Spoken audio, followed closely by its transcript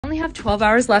have 12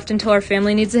 hours left until our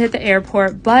family needs to hit the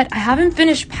airport, but I haven't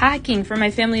finished packing for my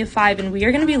family of 5, and we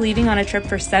are going to be leaving on a trip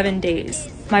for 7 days.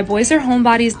 My boys are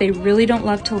homebodies. They really don't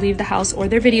love to leave the house or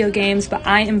their video games, but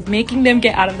I am making them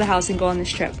get out of the house and go on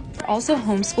this trip. They're also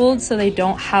homeschooled, so they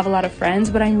don't have a lot of friends,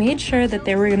 but I made sure that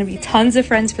there were going to be tons of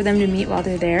friends for them to meet while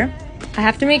they're there. I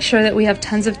have to make sure that we have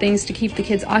tons of things to keep the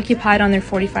kids occupied on their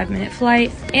 45-minute flight,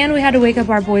 and we had to wake up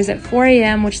our boys at 4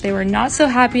 a.m., which they were not so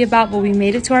happy about, but we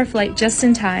made it to our flight just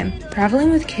in time.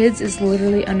 Traveling with kids is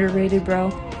literally underrated, bro.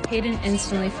 Hayden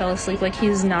instantly fell asleep like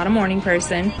he's not a morning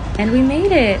person, and we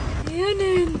made it.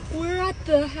 Shannon, we're at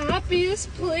the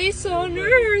happiest place on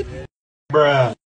earth. Bruh.